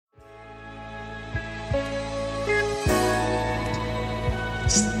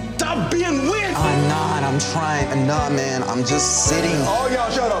Stop being weird! I'm not, I'm trying. Nah, man, I'm just sitting. All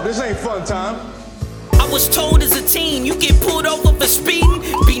y'all shut up, this ain't fun time. I was told as a teen, you get pulled over for speeding.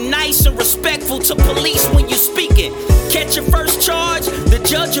 Be nice and respectful to police when you speaking. Catch your first charge, the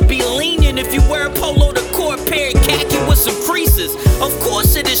judge will be lenient if you wear a polo to court, pair of khaki with some creases. Of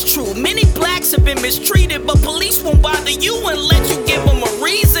course it is true, many blacks have been mistreated, but police won't bother you unless you give them a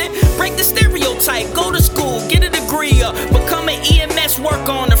reason. Break the stereotype, go to school, get a degree up, become an EMS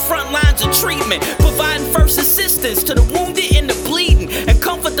worker on the front lines of treatment, providing first assistance to the wounded and the bleeding, and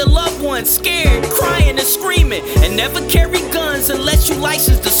comfort the loved ones scared, crying and screaming. And never carry guns unless you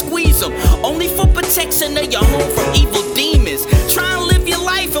licensed to squeeze them, only for protection of your home from evil demons. Try and live your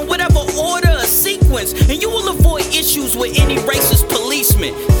life in whatever order or sequence, and you will avoid issues with any racist